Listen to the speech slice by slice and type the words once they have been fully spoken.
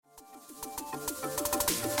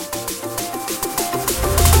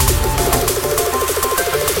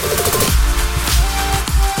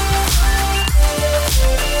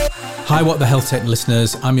Hi, What the Health Tech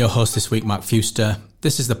listeners. I'm your host this week, Mark Fewster.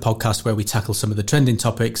 This is the podcast where we tackle some of the trending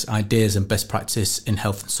topics, ideas and best practice in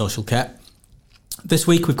health and social care. This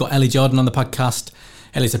week we've got Ellie Jordan on the podcast.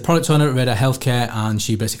 Ellie's a product owner at Radar Healthcare and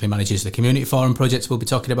she basically manages the community forum projects we'll be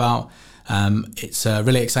talking about. It's a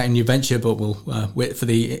really exciting new venture, but we'll wait for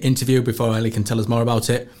the interview before Ellie can tell us more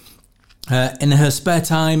about it. In her spare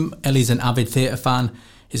time, Ellie's an avid theatre fan,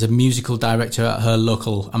 is a musical director at her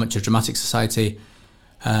local amateur dramatic society,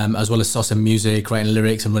 as well as sourcing music, writing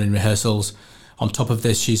lyrics and running rehearsals. On top of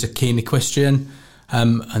this, she's a keen equestrian.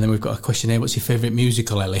 And then we've got a question here. What's your favourite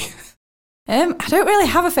musical, Ellie? I don't really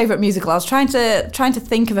have a favourite musical. I was trying to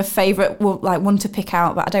think of a favourite, like one to pick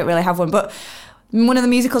out, but I don't really have one. But one of the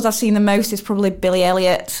musicals I've seen the most is probably Billy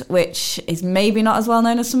Elliot, which is maybe not as well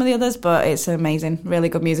known as some of the others, but it's an amazing, really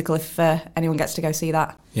good musical if anyone gets to go see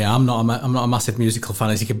that. Yeah, I'm not a massive musical fan,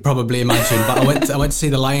 as you can probably imagine, but I went to see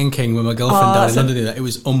The Lion King with my girlfriend down in London. It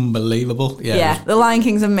was unbelievable. Yeah, The Lion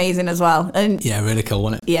King's amazing as well. And yeah, really cool,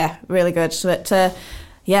 wasn't it? Yeah, really good. But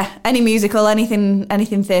yeah, any musical, anything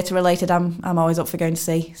theatre related, I'm always up for going to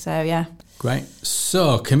see. So yeah. Great.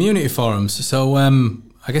 So community forums. So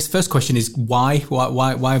I guess the first question is why?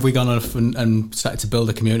 Why have we gone off and started to build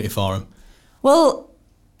a community forum? Well,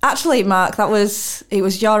 actually, Mark, it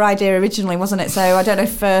was your idea originally, wasn't it? So I don't know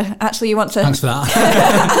if actually you want to... Thanks for that.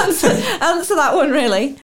 answer that one,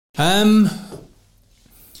 really.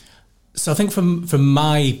 So I think from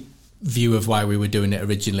my view of why we were doing it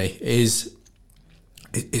originally is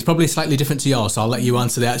it's probably slightly different to yours, so I'll let you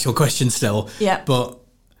answer the actual question still. Yeah. But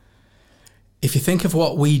if you think of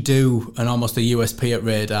what we do and almost the USP at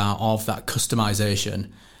Radar of that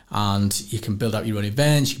customization, and you can build out your own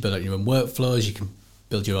events, you can build out your own workflows, you can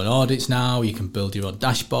build your own audits now, you can build your own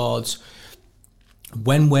dashboards.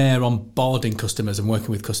 When we're onboarding customers and working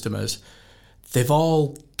with customers, they've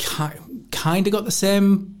all kind of got the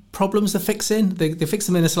same problems they're fixing. They fix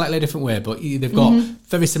them in a slightly different way, but they've got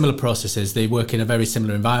very similar processes. They work in a very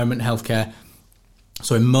similar environment, healthcare.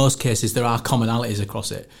 So in most cases, there are commonalities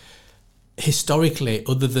across it. Historically,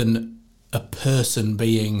 other than a person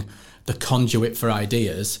being the conduit for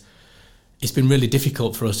ideas, it's been really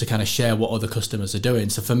difficult for us to kind of share what other customers are doing.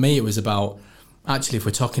 So for me, it was about, actually, if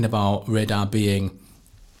we're talking about Radar being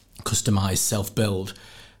customized, self-build,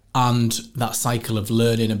 and that cycle of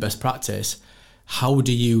learning and best practice, how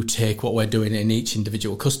do you take what we're doing in each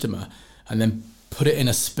individual customer and then put it in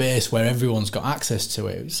a space where everyone's got access to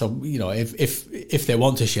it? So, you know, if they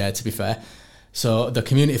want to share, to be fair. So the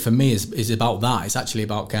community for me is about that. It's actually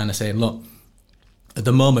about kind of saying, look, at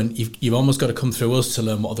the moment, you've almost got to come through us to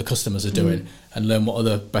learn what other customers are doing and learn what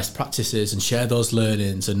other best practices and share those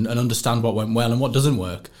learnings and understand what went well and what doesn't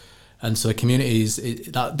work. And so the community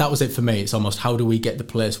that was it for me. It's almost, how do we get the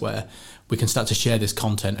place where we can start to share this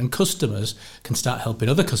content and customers can start helping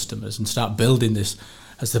other customers and start building this,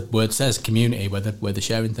 as the word says, community where they're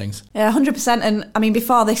sharing things. Yeah, 100%. And I mean,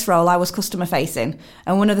 before this role, I was customer facing.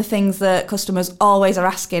 And one of the things that customers always are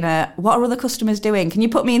asking are, what are other customers doing? Can you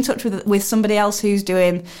put me in touch with somebody else who's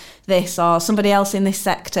doing this or somebody else in this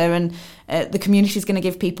sector? And the community is going to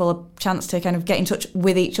give people a chance to kind of get in touch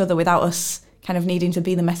with each other without us kind of needing to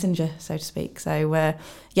be the messenger, so to speak. So,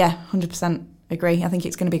 yeah, 100% agree. I think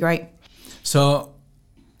it's going to be great. So,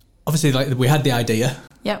 obviously, like, we had the idea.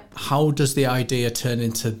 Yep. How does the idea turn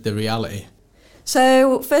into the reality?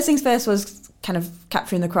 So, first things first was kind of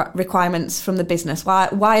capturing the requirements from the business. Why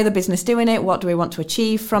are the business doing it? What do we want to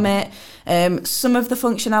achieve from it? Some of the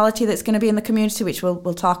functionality that's going to be in the community, which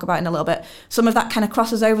we'll talk about in a little bit, some of that kind of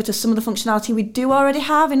crosses over to some of the functionality we do already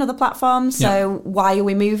have in other platforms. So why are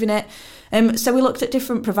we moving it? So we looked at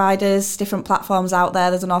different providers, different platforms out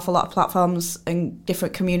there. There's an awful lot of platforms and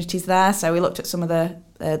different communities there. So we looked at some of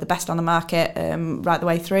the best on the market right the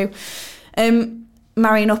way through.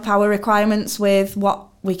 Marrying up our requirements with what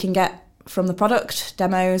we can get from the product,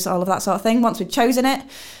 demos, all of that sort of thing. Once we've chosen it,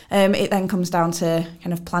 it then comes down to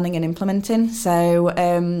kind of planning and implementing.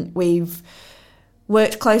 So we've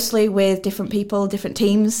worked closely with different people, different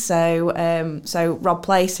teams. So Rob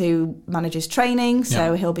Place, who manages training,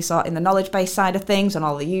 so he'll be sorting the knowledge base side of things and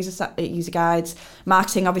all the user guides.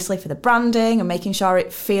 Marketing, obviously, for the branding and making sure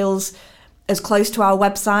it feels as close to our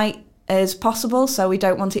website as possible. So we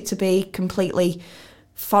don't want it to be completely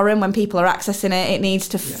foreign when people are accessing it. It needs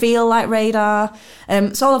to feel like Radar.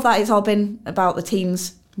 So all of that, it's all been about the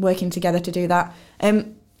teams working together to do that.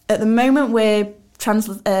 At the moment, we're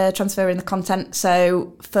transferring the content.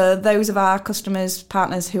 So for those of our customers,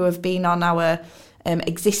 partners who have been on our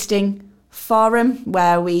existing forum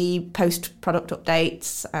where we post product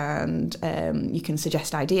updates and you can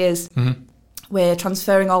suggest ideas, We're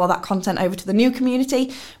transferring all of that content over to the new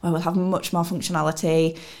community where we'll have much more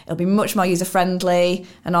functionality. It'll be much more user-friendly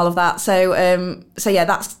and all of that. So yeah,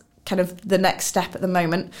 that's kind of the next step at the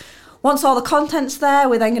moment. Once all the content's there,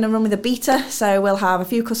 we're then going to run with a beta. So we'll have a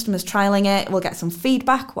few customers trialling it. We'll get some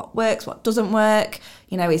feedback, what works, what doesn't work.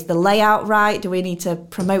 You know, is the layout right? Do we need to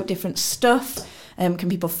promote different stuff? Can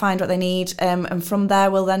people find what they need? And from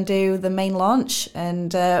there, we'll then do the main launch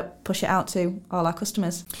and push it out to all our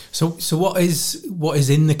customers. So what is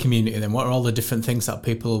in the community then? What are all the different things that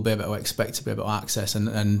people will be able to expect to be able to access,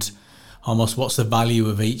 and almost what's the value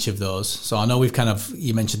of each of those? So I know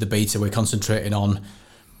you mentioned the beta. We're concentrating on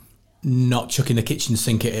not chucking the kitchen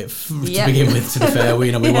sink at it to begin with. To be fair,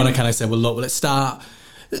 we want to kind of say, well, look, let's start.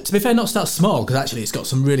 To be fair, not start small, because actually it's got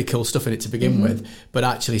some really cool stuff in it to begin with, but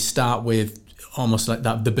actually start with almost like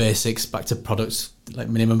that, the basics, back to products, like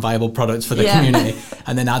minimum viable products for the community,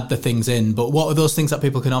 and then add the things in. But what are those things that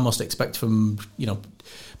people can almost expect from,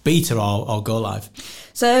 beta or go live?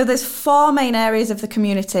 So there's 4 main areas of the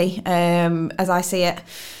community, as I see it.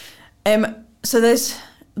 So there's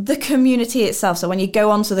the community itself. So when you go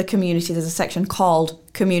onto the community, there's a section called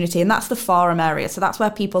community, and that's the forum area. So that's where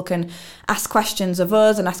people can ask questions of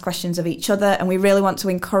us and ask questions of each other. And we really want to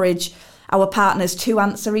encourage our partners to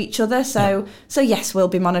answer each other. So yes, we'll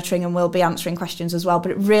be monitoring and we'll be answering questions as well.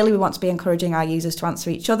 But really, we want to be encouraging our users to answer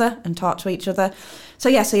each other and talk to each other. So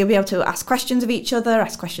you'll be able to ask questions of each other,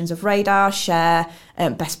 ask questions of Radar, share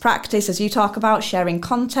best practice, as you talk about, sharing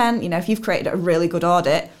content. If you've created a really good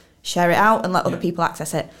audit, share it out and let other people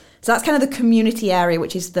access it. So that's kind of the community area,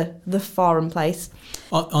 which is the forum place.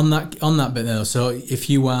 On that bit though, so if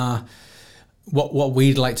you are, what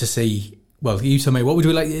we'd like to see, well, you tell me, what would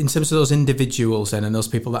we like in terms of those individuals then, and those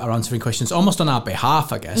people that are answering questions almost on our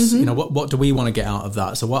behalf, I guess. What do we want to get out of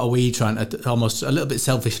that? So what are we trying to, almost a little bit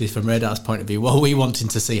selfishly from Radar's point of view, what are we wanting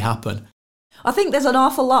to see happen? I think there's an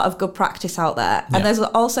awful lot of good practice out there, and there's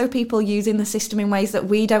also people using the system in ways that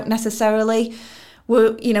we don't necessarily.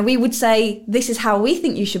 We would say this is how we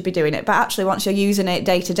think you should be doing it, but actually once you're using it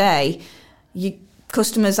day to day,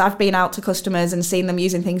 I've been out to customers and seen them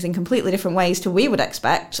using things in completely different ways to we would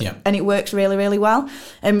expect, and it works really, really well.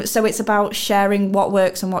 So it's about sharing what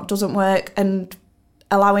works and what doesn't work, and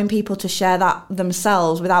allowing people to share that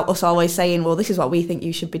themselves without us always saying, well, this is what we think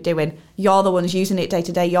you should be doing. You're the ones using it day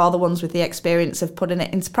to day. You're the ones with the experience of putting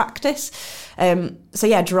it into practice.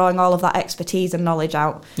 Drawing all of that expertise and knowledge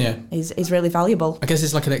out is really valuable. I guess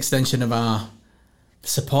it's like an extension of our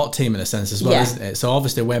support team in a sense as well, isn't it? So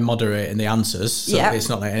obviously we're moderating the answers, so it's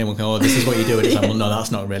not like anyone can, this is what you do, and it's like, well, no,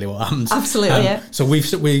 that's not really what happens. Absolutely, So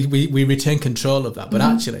we retain control of that, but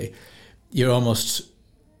actually you're almost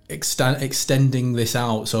extending this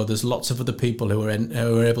out, so there's lots of other people who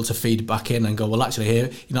are able to feed back in and go, well, actually, here,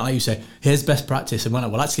 like you say, here's best practice, and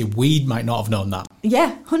well, actually, we might not have known that.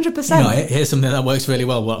 100%. Here's something that works really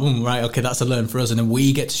well. Right, okay, that's a learn for us, and then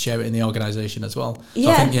we get to share it in the organisation as well. So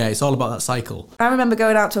I think, it's all about that cycle. I remember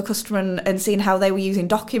going out to a customer and seeing how they were using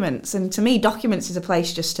documents, and to me, documents is a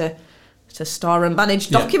place just to store and manage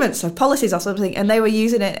documents or policies or something, and they were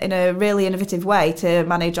using it in a really innovative way to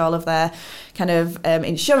manage all of their kind of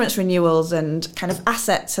insurance renewals and kind of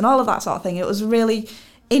assets and all of that sort of thing. It was a really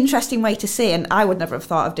interesting way to see, and I would never have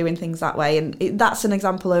thought of doing things that way, and that's an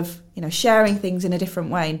example of sharing things in a different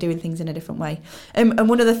way and doing things in a different way. And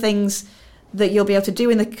one of the things that you'll be able to do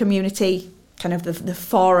in the community, kind of the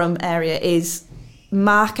forum area, is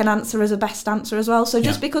mark an answer as a best answer as well. So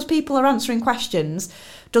just because people are answering questions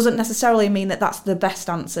doesn't necessarily mean that that's the best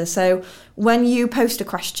answer. So when you post a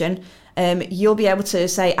question, you'll be able to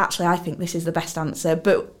say, actually, I think this is the best answer.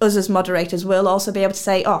 But us as moderators will also be able to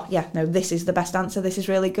say, this is the best answer. This is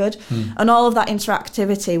really good. And all of that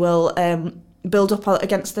interactivity will build up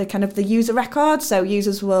against the kind of the user record. So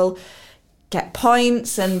users will get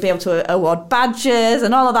points and be able to award badges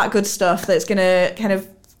and all of that good stuff that's going to kind of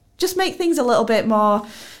just make things a little bit more,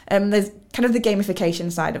 there's kind of the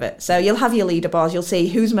gamification side of it. So you'll have your leaderboards, you'll see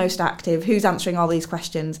who's most active, who's answering all these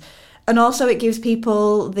questions. And also it gives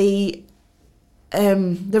people the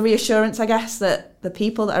reassurance, I guess, that the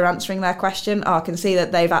people that are answering their question can see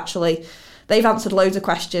that they've answered loads of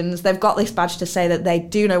questions. They've got this badge to say that they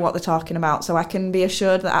do know what they're talking about. So I can be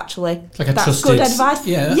assured that actually like that's trusted, good advice.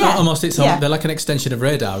 Almost. They're like an extension of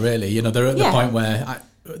Radar, really. They're at the point where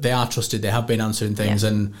they are trusted. They have been answering things,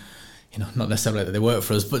 and not necessarily that they work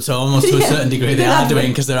for us, but so almost to a certain degree they are doing,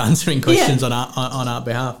 because they're answering questions on our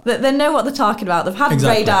behalf. They know what they're talking about. They've had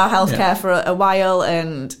Radar healthcare for a while,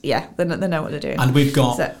 and they know what they're doing. And we've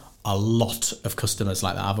got a lot of customers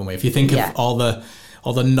like that, haven't we? If you think of all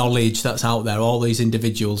knowledge that's out there, all these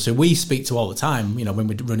individuals who we speak to all the time, you know, when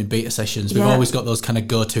we're running beta sessions, we've always got those kind of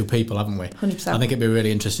go-to people, haven't we? 100%. I think it'd be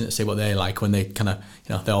really interesting to see what they're like when they kind of,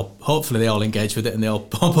 you know, hopefully they all engage with it and they all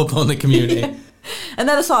pop up on the community. And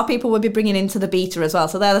they're the sort of people we'll be bringing into the beta as well.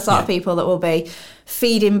 So they're the sort of people that will be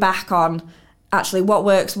feeding back on actually what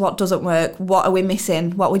works, what doesn't work, what are we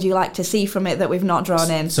missing, what would you like to see from it that we've not drawn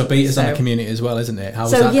in. So beta's on the community as well, isn't it?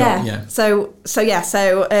 How's that going? Yeah. So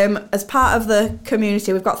as part of the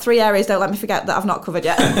community, we've got 3 areas, don't let me forget, that I've not covered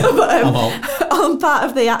yet. But, on part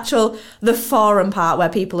of the forum part where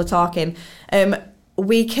people are talking,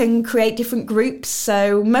 we can create different groups.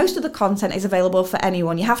 So most of the content is available for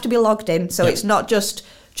anyone. You have to be logged in. So it's not just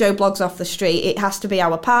Joe Blogs off the street. It has to be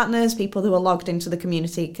our partners, people who are logged into the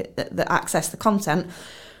community that access the content.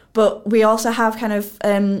 But we also have kind of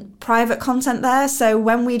private content there. So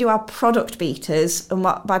when we do our product betas, and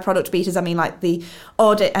what by product betas I mean like the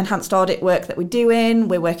enhanced audit work that we're doing,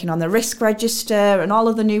 we're working on the risk register and all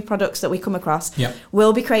of the new products that we come across.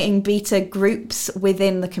 We'll be creating beta groups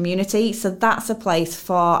within the community. So that's a place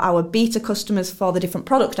for our beta customers for the different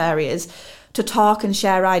product areas to talk and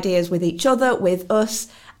share ideas with each other, with us,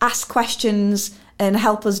 ask questions, and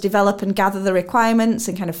help us develop and gather the requirements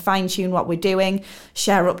and kind of fine-tune what we're doing,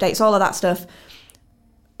 share updates, all of that stuff.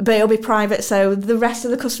 But it'll be private, so the rest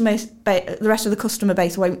of the customer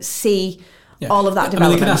base won't see all of that development. I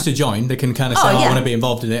mean, they can ask to join. They can kind of say, I want to be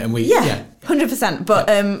involved in it. And 100%.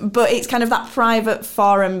 But it's kind of that private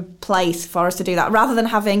forum place for us to do that, rather than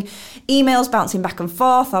having emails bouncing back and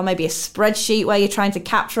forth, or maybe a spreadsheet where you're trying to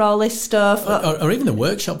capture all this stuff. Or even the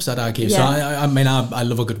workshops, I'd argue. So, I mean, I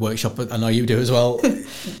love a good workshop, but I know you do as well,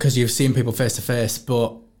 because you've seen people face to face.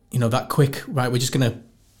 But, you know, that quick, right, we're just going to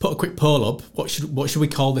put a quick poll up. What should we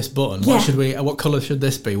call this button? What colour should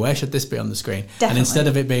this be? Where should this be on the screen? Definitely. And instead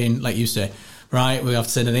of it being, like you say, right, we have to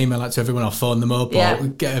send an email out to everyone or phone them up or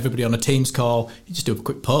get everybody on a Teams call, you just do a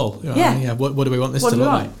quick poll. You know, what do we want this to look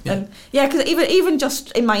like? Because even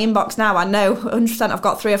just in my inbox now, I know 100% I've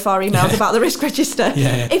got 3 or 4 emails about the risk register.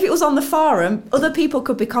 If it was on the forum, other people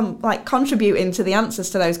could become contributing to the answers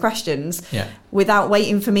to those questions without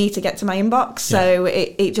waiting for me to get to my inbox. So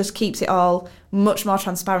it just keeps it all much more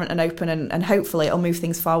transparent and open, and hopefully it'll move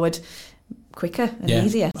things forward quicker and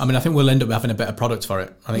easier. I mean, I think we'll end up having a better product for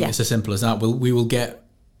it. I think it's as simple as that. We will get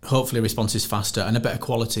hopefully responses faster and a better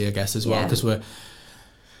quality, I guess, as well, because we're,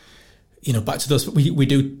 you know, back to those. We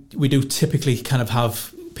do typically kind of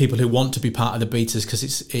have people who want to be part of the betas because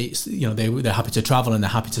it's you know, they're happy to travel and they're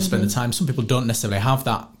happy to spend the time. Some people don't necessarily have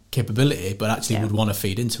that capability, but actually would want to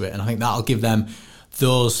feed into it, and I think that'll give them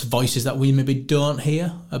those voices that we maybe don't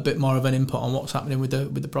hear a bit more of an input on what's happening with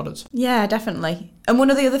the products. Yeah, definitely. And one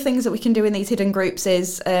of the other things that we can do in these hidden groups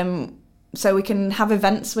is so we can have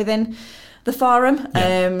events within the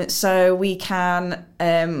forum. So we can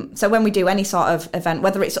so when we do any sort of event,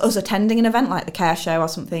 whether it's us attending an event like the Care Show or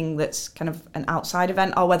something that's kind of an outside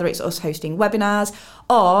event, or whether it's us hosting webinars,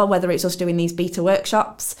 or whether it's us doing these beta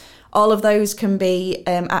workshops, all of those can be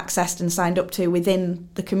accessed and signed up to within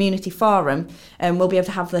the community forum, and we'll be able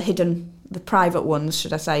to have the private ones,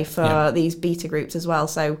 should I say, for these beta groups as well.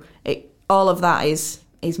 So all of that is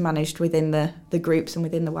managed within the groups and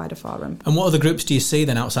within the wider forum. And what other groups do you see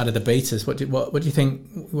then outside of the betas? What do you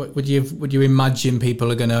think? What would you imagine people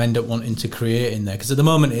are going to end up wanting to create in there? Because at the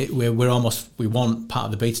moment we want part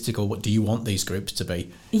of the beta to go, what do you want these groups to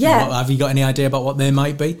be? Have you got any idea about what they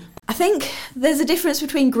might be? I think there's a difference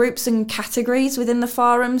between groups and categories within the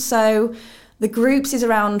forum. So the groups is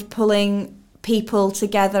around pulling people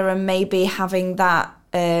together and maybe having that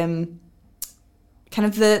kind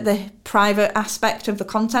of the private aspect of the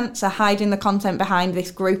content, so hiding the content behind this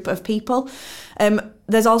group of people.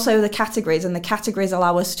 There's also the categories, and the categories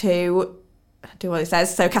allow us to do what it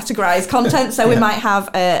says, so categorise content. So we might have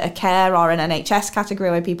a care or an NHS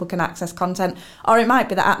category where people can access content, or it might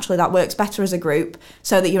be that actually that works better as a group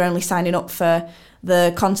so that you're only signing up for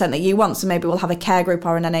the content that you want. So maybe we'll have a care group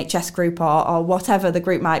or an NHS group or whatever the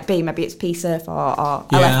group might be. Maybe it's PSURF or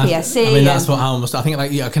LFPSC. I mean, that's what I think.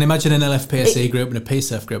 I can imagine an LFPSC group and a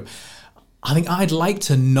PSURF group. I think I'd like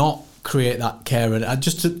to not create that care and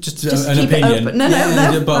just an opinion.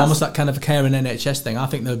 No. But almost that kind of care and NHS thing. I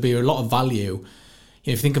think there'd be a lot of value. You know, if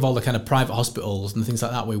you think of all the kind of private hospitals and things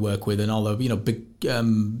like that we work with, and all the big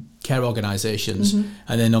care organisations, and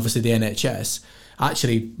then obviously the NHS.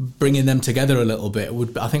 Actually bringing them together a little bit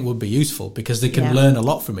would be useful, because they can learn a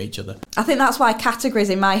lot from each other. I think that's why categories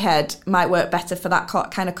in my head might work better for that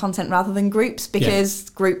kind of content rather than groups, because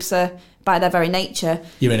groups are, by their very nature,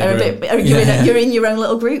 you're in your own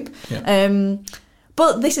little group.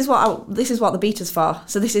 But this is what the beta's for.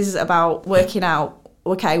 So this is about working out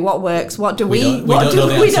okay, what works? What do we don't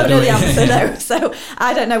know the answer. No. So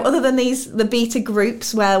I don't know. Other than the beta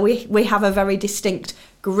groups where we have a very distinct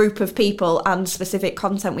group of people and specific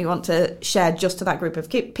content we want to share just to that group of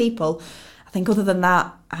people. I think other than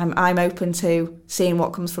that, I'm open to seeing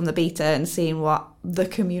what comes from the beta and seeing what the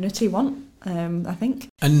community want. I think.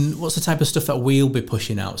 And what's the type of stuff that we'll be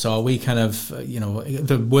pushing out? So are we kind of,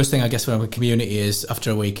 the worst thing I guess for a community is after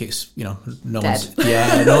a week it's, no one's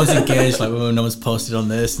engaged, like no one's posted on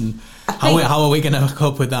this, and how are we going to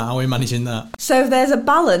cope with that? How are we managing that? So there's a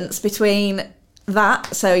balance between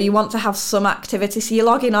that. So you want to have some activity, so you're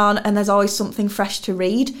logging on and there's always something fresh to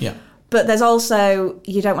read. Yeah. But there's also,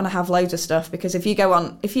 you don't want to have loads of stuff, because if you go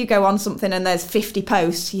on something and there's 50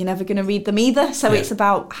 posts, you're never going to read them either. So it's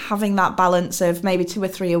about having that balance of maybe 2 or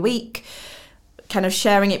 3 a week, kind of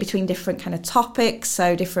sharing it between different kind of topics.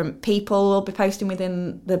 So different people will be posting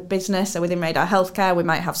within the business. So within Radar Healthcare, we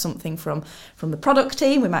might have something from the product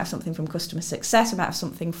team, we might have something from customer success, we might have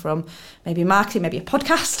something from maybe marketing, maybe a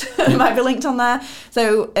podcast might be linked on there.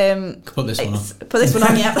 So put this one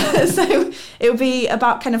on, yeah. So it would be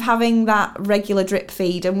about kind of having that regular drip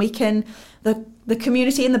feed, and we can the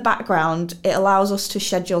community in the background, it allows us to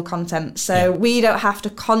schedule content. So we don't have to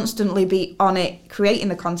constantly be on it creating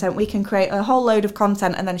the content. We can create a whole load of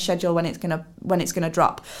content and then schedule when it's gonna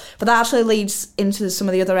drop. But that actually leads into some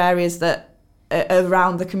of the other areas that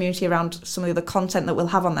around the community, around some of the other content that we'll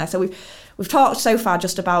have on there. So we've talked so far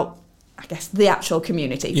just about, I guess, the actual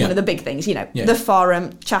community, one of the big things, the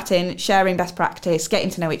forum, chatting, sharing best practice, getting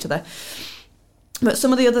to know each other. But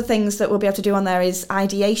some of the other things that we'll be able to do on there is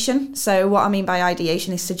ideation. So what I mean by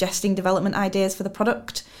ideation is suggesting development ideas for the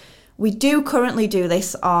product. We do currently do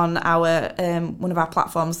this on our one of our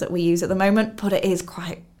platforms that we use at the moment, but it is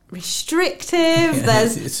quite restrictive.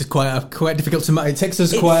 It's quite difficult to. It takes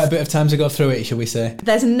us quite a bit of time to go through it, shall we say?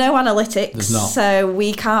 There's no analytics. There's not. So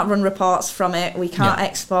we can't run reports from it. We can't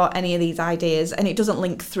export any of these ideas, and it doesn't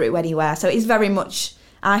link through anywhere. So it's very much.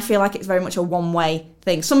 I feel like it's very much a one-way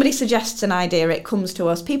thing. Somebody suggests an idea, it comes to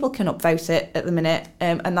us. People can upvote it at the minute,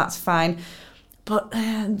 and that's fine. But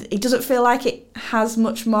it doesn't feel like it has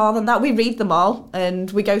much more than that. We read them all,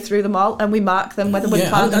 and we go through them all, and we mark them, whether we're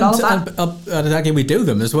planned and all of that. I'd argue we do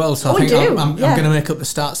them as well. So I think I'm going to make up the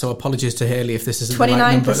stats, so apologies to Haley if this isn't 29%, the right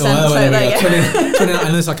number. 29%,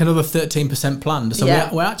 and there's like another 13% planned. So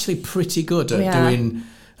we're actually pretty good at doing...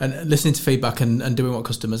 and listening to feedback and doing what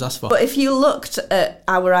customers ask for. But if you looked at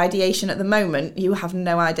our ideation at the moment, you have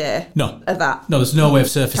no idea of that. No, there's no way of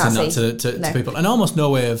surfacing that to people. And almost no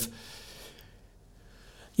way of...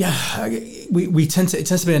 Yeah, it tends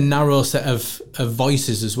to be a narrow set of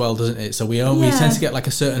voices as well, doesn't it? So we tend to get like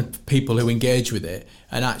a certain people who engage with it.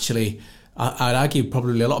 And actually, I'd argue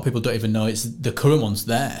probably a lot of people don't even know it's the current one's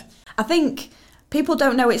there. I think people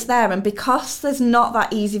don't know it's there. And because there's not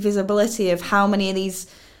that easy visibility of how many of these...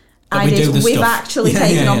 ideas we've actually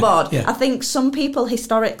taken on board. Yeah. I think some people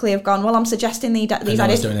historically have gone, well, I'm suggesting these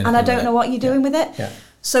ideas and I don't know what you're doing with it. Yeah.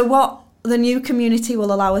 So what the new community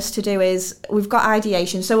will allow us to do is we've got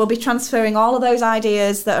ideation. So we'll be transferring all of those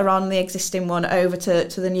ideas that are on the existing one over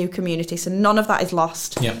to the new community. So none of that is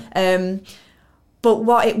lost. Yeah. But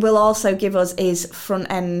what it will also give us is front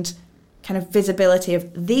end kind of visibility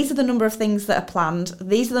of these are the number of things that are planned.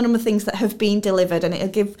 These are the number of things that have been delivered, and it'll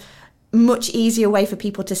give much easier way for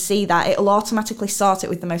people to see that. It'll automatically sort it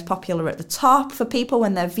with the most popular at the top for people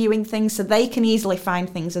when they're viewing things, so they can easily find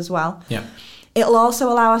things as well. Yeah. It'll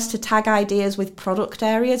also allow us to tag ideas with product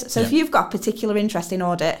areas. So if you've got a particular interest in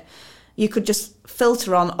audit, you could just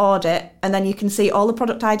filter on audit, and then you can see all the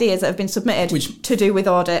product ideas that have been submitted to do with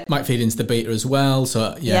audit. Might feed into the beta as well.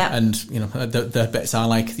 So and the bits are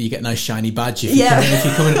like you get a nice shiny badge if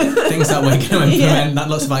you come in things that we're going to implement. That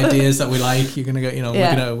lots of ideas that we like. You're going to get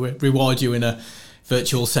we're going to reward you in a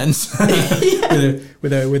virtual sense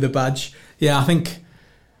with a badge. Yeah, I think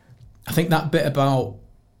that bit about.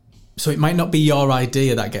 So it might not be your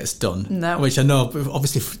idea that gets done. No. Which I know,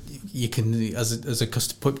 obviously, you can, as a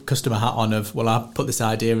put customer hat on of, well, I put this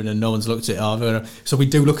idea in and no one's looked at it over. So we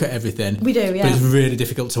do look at everything. We do, yeah. But it's really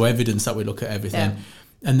difficult to evidence that we look at everything. Yeah.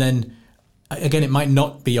 And then, again, it might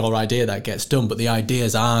not be your idea that gets done, but the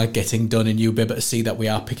ideas are getting done and you'll be able to see that we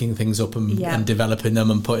are picking things up and developing them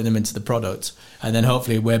and putting them into the product. And then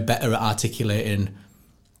hopefully we're better at articulating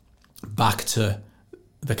back to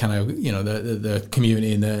the kind of, the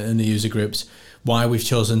community and the user groups, why we've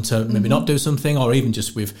chosen to maybe not do something, or even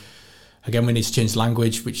just we need to change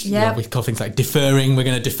language, which we call things like deferring. We're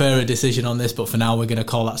going to defer a decision on this, but for now we're going to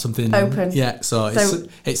call that something open. Yeah, so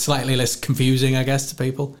it's slightly less confusing, I guess, to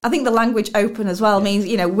people. I think the language open as well means,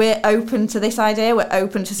 we're open to this idea, we're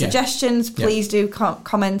open to suggestions. Please do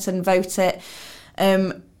comment and vote it.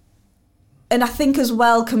 And I think as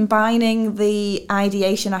well, combining the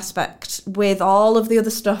ideation aspect with all of the other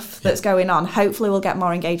stuff that's going on, hopefully we'll get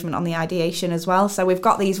more engagement on the ideation as well. So we've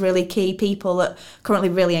got these really key people that are currently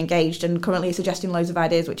really engaged and currently suggesting loads of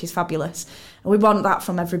ideas, which is fabulous. And we want that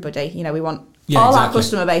from everybody. You know, we want our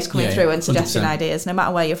customer base coming through and suggesting 100%. Ideas, no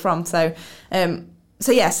matter where you're from. So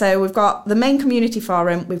we've got the main community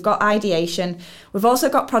forum, we've got ideation, we've also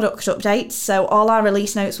got product updates, so all our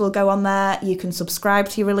release notes will go on there. You can subscribe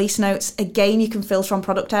to your release notes. Again, you can filter on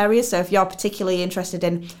product areas, so if you're particularly interested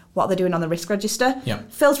in what they're doing on the risk register,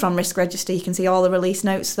 filter on risk register, you can see all the release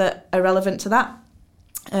notes that are relevant to that.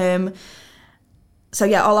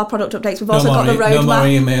 All our product updates. We've also got the roadmap. No more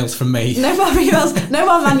emails from me. No more emails. No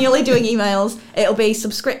more manually doing emails. It'll be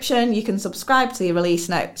subscription. You can subscribe to your release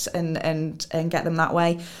notes and get them that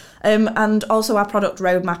way. And also our product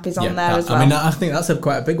roadmap is on there as well. I mean, I think that's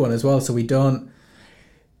quite a big one as well. So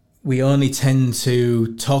we only tend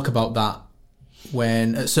to talk about that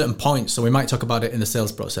when at certain points. So we might talk about it in the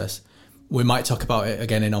sales process. We might talk about it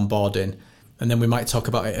again in onboarding. And then we might talk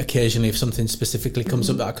about it occasionally if something specifically comes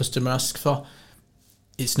up that our customer asks for.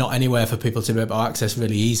 It's not anywhere for people to be able to access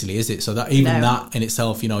really easily, is it? So that that in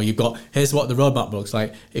itself, you've got, here's what the roadmap looks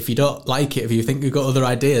like. If you don't like it, if you think you've got other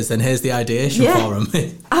ideas, then here's the ideation forum.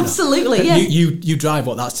 Absolutely, You drive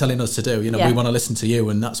what that's telling us to do. We want to listen to you,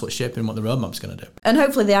 and that's what's shaping what the roadmap's going to do. And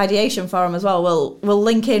hopefully the ideation forum as well will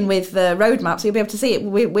link in with the roadmap, so you'll be able to see it.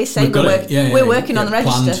 We're saying we're working on the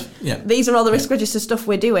register. Planned, These are all the risk register stuff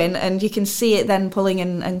we're doing, and you can see it then pulling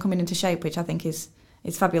in and coming into shape, which I think is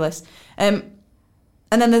fabulous.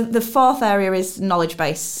 And then the fourth area is knowledge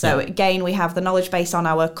base. So again, we have the knowledge base on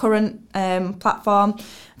our current platform.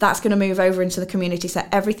 That's going to move over into the community. So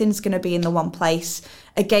everything's going to be in the one place.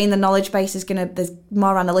 Again, the knowledge base is there's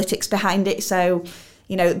more analytics behind it. So,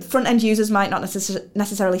 front end users might not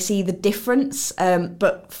necessarily see the difference.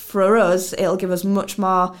 But for us, it'll give us much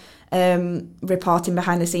more reporting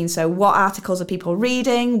behind the scenes. So what articles are people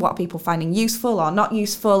reading, what are people finding useful or not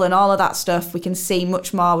useful, and all of that stuff. We can see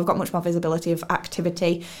much more. We've got much more visibility of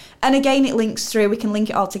activity. And again, it links through. We can link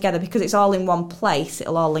it all together because it's all in one place.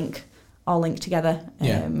 It'll all link together.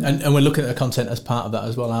 And we're looking at the content as part of that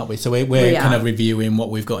as well, aren't we? So we're kind of reviewing what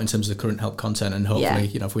we've got in terms of the current help content, and hopefully,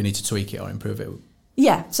 if we need to tweak it or improve it.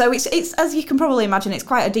 Yeah, so it's as you can probably imagine, it's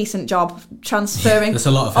quite a decent job transferring a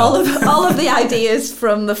lot of all of the ideas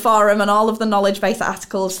from the forum and all of the knowledge base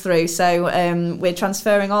articles through. So we're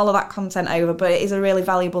transferring all of that content over, but it is a really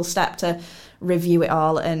valuable step to review it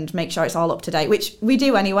all and make sure it's all up to date, which we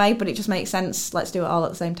do anyway, but it just makes sense. Let's do it all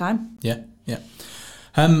at the same time. Yeah.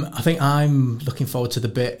 I think I'm looking forward to the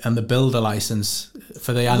bit and the builder license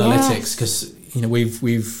for the analytics, because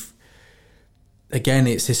we've again,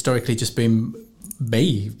 it's historically just been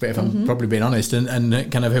me, if I'm probably being honest,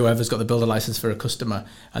 and kind of whoever's got the builder license for a customer,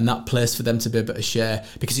 and that place for them to be able to share,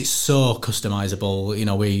 because it's so customizable.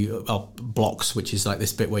 Blocks, which is like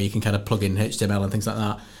this bit where you can kind of plug in HTML and things like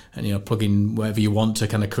that, and plug in wherever you want to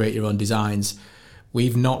kind of create your own designs.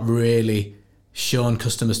 We've not really shown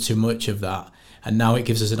customers too much of that. And now it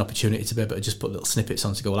gives us an opportunity to be able to just put little snippets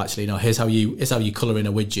on to go, well, actually, here's how you colour in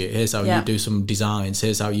a widget. Here's how you do some designs.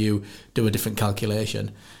 Here's how you do a different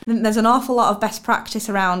calculation. There's an awful lot of best practice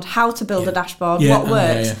around how to build a dashboard, what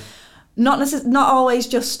works. Not always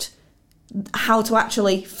just how to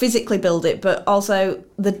actually physically build it, but also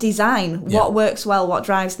the design, what works well, what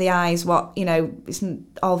drives the eyes, what, it's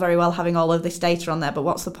all very well having all of this data on there, but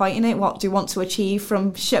what's the point in it? What do you want to achieve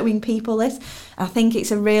from showing people this? I think it's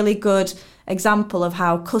a really good example of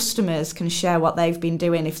how customers can share what they've been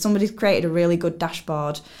doing. If somebody's created a really good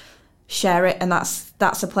dashboard, share it, and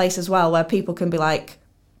that's a place as well where people can be like,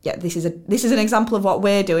 this is an example of what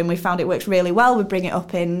we're doing. We found it works really well. We bring it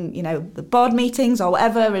up in the board meetings or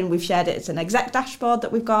whatever, and we've shared it. It's an exec dashboard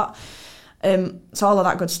that we've got. So all of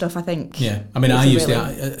that good stuff, I think. Yeah, I mean, I use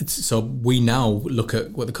so we now look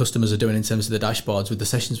at what the customers are doing in terms of the dashboards with the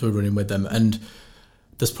sessions we're running with them, and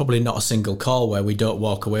there's probably not a single call where we don't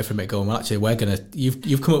walk away from it going, well, actually,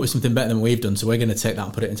 you've come up with something better than we've done, so we're going to take that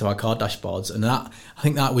and put it into our core dashboards. And that, I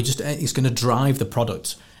think that it's going to drive the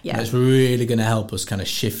product. Yeah. And it's really going to help us kind of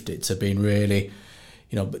shift it to being really,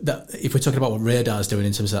 if we're talking about what Radar's doing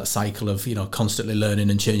in terms of that cycle of, constantly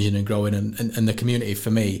learning and changing and growing, and the community,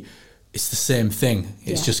 for me, it's the same thing.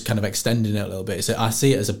 It's just kind of extending it a little bit. So I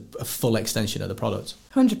see it as a full extension of the product.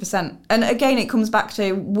 100%. And again, it comes back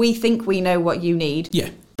to, we think we know what you need. Yeah.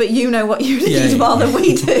 But you know what you need more than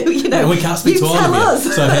we do. And we can't speak to all of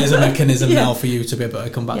you. So here's a mechanism now for you to be able to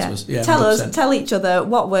come back to us. Yeah, tell 100%. Tell each other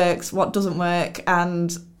what works, what doesn't work.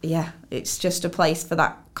 And it's just a place for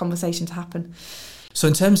that conversation to happen. So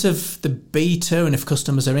in terms of the beta, and if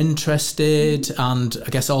customers are interested, and I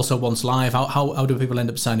guess also once live, how do people end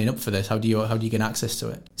up signing up for this? How do you get access to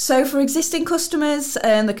it? So for existing customers,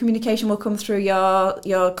 the communication will come through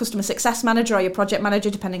your customer success manager or your project manager,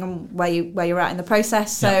 depending on where you're at in the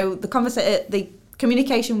process. So the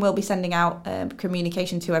communication will be sending out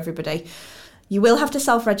communication to everybody. You will have to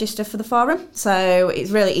self-register for the forum, so it's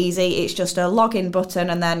really easy. It's just a login button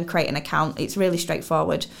and then create an account. It's really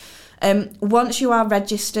straightforward. Once you are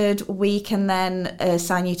registered, we can then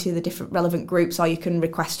assign you to the different relevant groups, or you can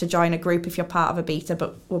request to join a group if you're part of a beta,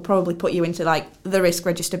 but we'll probably put you into like the Risk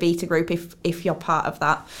Register beta group if you're part of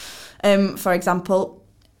that. For example,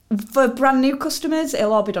 for brand new customers,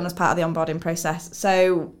 it'll all be done as part of the onboarding process.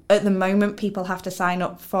 So at the moment, people have to sign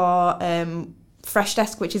up for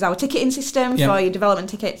Freshdesk, which is our ticketing system for your development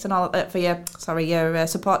tickets and all for your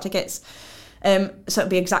support tickets. So it'll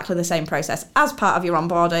be exactly the same process as part of your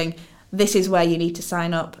onboarding. This is where you need to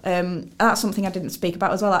sign up. That's something I didn't speak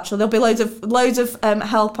about as well, actually. There'll be loads of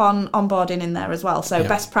help on onboarding in there as well. So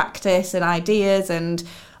best practice and ideas and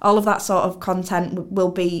all of that sort of content will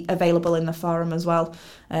be available in the forum as well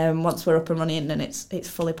once we're up and running and it's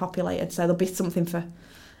fully populated. So there'll be something for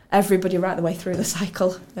everybody right the way through the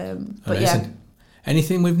cycle. But yeah.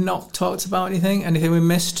 Anything we've not talked about? Anything we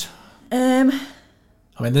missed? I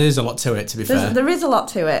mean, there is a lot to it, to be fair. There is a lot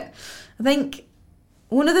to it. I think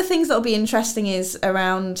one of the things that will be interesting is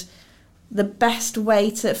around the best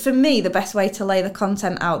way to lay the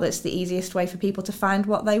content out that's the easiest way for people to find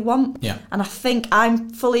what they want. Yeah. And I think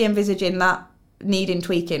I'm fully envisaging that needing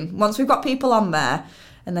tweaking. Once we've got people on there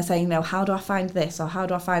and they're saying, no, how do I find this or how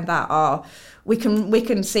do I find that? Or we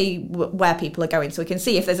can see where people are going. So we can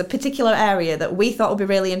see if there's a particular area that we thought would be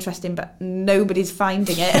really interesting but nobody's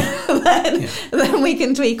finding it, then we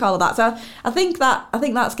can tweak all of that. So I think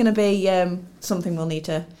that's going to be something we'll need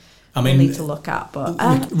to look at. But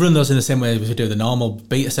we run those in the same way as we do the normal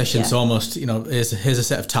beta sessions. So almost, here's a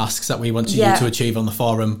set of tasks that we want you to achieve on the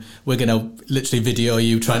forum. We're going to literally video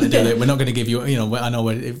you trying to do it. We're not going to give you, I know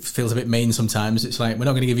it feels a bit mean sometimes. It's like, we're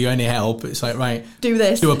not going to give you any help. It's like, right, do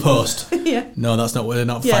this. Do a post. No, that's not, we're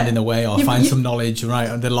not finding the way, or find some knowledge, right,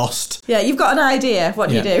 and they're lost. Yeah, you've got an idea. What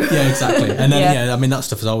do you do? Yeah, exactly. And then, that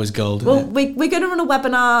stuff is always gold. Well, we're going to run a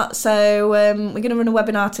webinar. So we're going to run a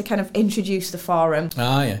webinar to kind of introduce the forum.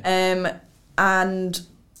 And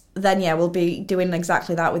then, we'll be doing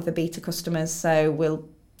exactly that with the beta customers. So we'll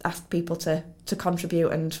ask people to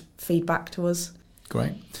contribute and feedback to us.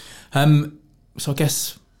 Great. So I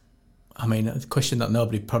guess, the question that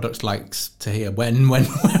nobody product likes to hear, when?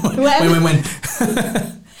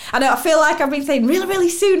 I know, I feel like I've been saying really, really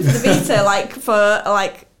soon for the beta, for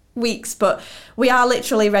weeks, but we are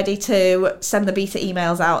literally ready to send the beta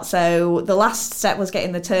emails out. So the last step was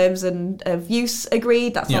getting the terms of use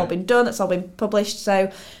agreed. That's all been done. That's all been published.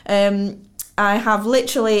 So I have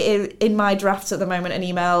literally in my drafts at the moment an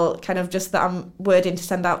email kind of just that I'm wording to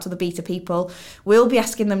send out to the beta people. We'll be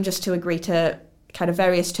asking them just to agree to kind of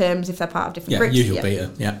various terms if they're part of different groups. Usual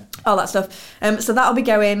beta, all that stuff. So that'll be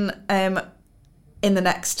going in the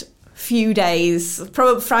next few days.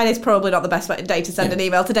 Friday's probably not the best day to send an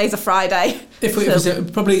email. Today's a Friday.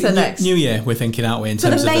 Probably New Year, we're thinking, aren't we?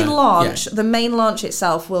 The main launch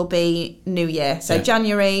itself will be New Year. So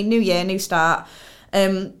January, New Year, new start.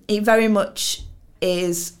 It very much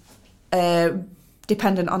is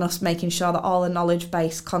dependent on us making sure that all the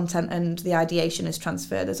knowledge-based content and the ideation is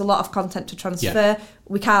transferred. There's a lot of content to transfer.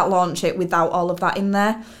 We can't launch it without all of that in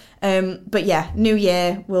there. But New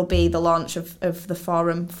Year will be the launch of the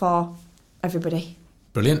forum for everybody.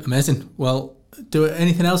 Brilliant, amazing. Well,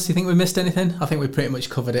 anything else? Do you think we missed anything? I think we pretty much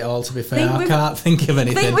covered it all, to be fair. I can't think of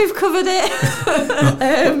anything. I think we've covered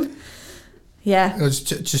it.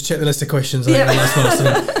 Just check the list of questions. I think that's most of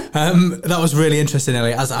it. That was really interesting,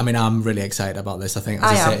 Ellie. I'm really excited about this. I think,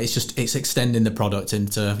 as I say, it's extending the product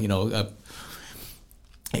into,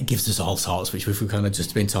 it gives us all sorts, which we've kind of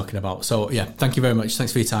just been talking about. So, thank you very much.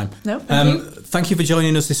 Thanks for your time. No, thank you. Thank you for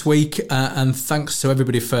joining us this week, and thanks to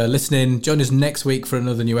everybody for listening. Join us next week for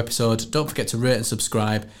another new episode. Don't forget to rate and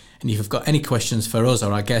subscribe. And if you've got any questions for us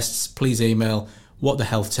or our guests, please email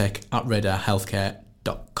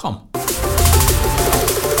whatthehealthtech@radarhealthcare.com.